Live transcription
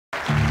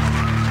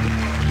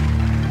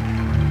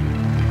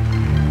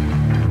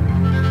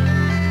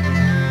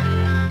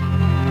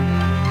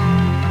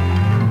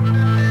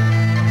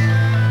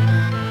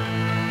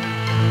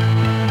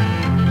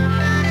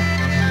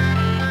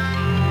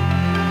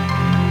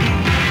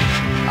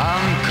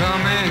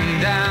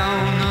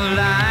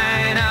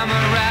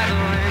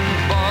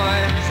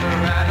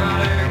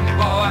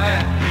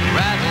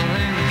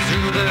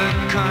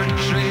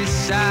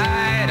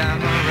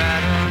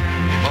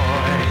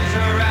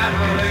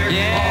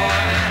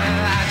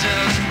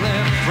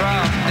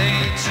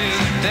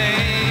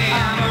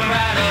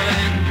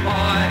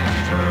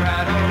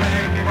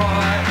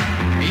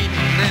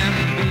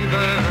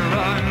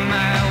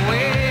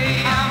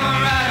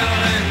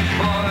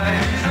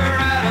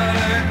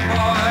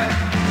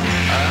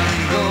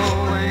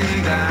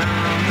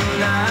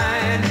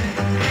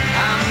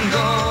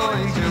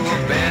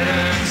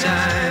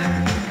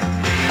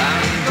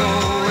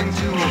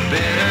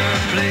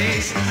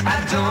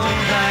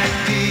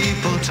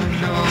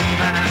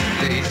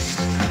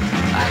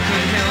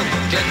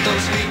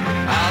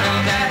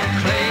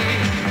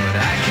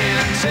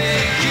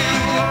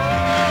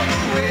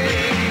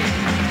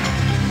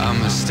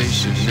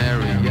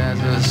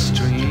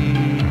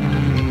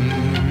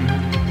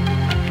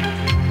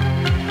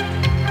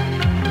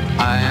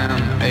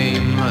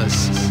famous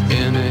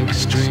in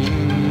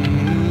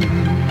extreme.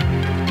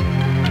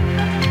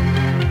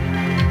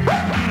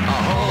 I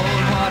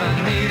hold what I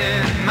need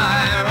in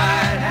my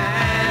right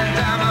hand.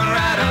 I'm a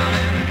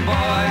rattling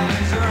boy,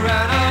 he's a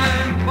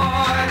rattling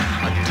boy.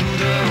 I do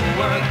the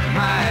work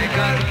my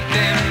gut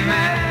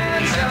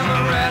demands. I'm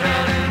a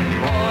rattling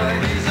boy,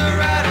 he's a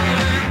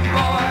rattling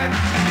boy.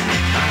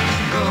 I'm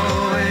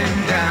going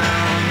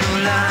down the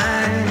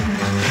line,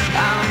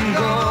 I'm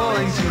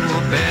going to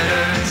a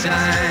better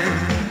time.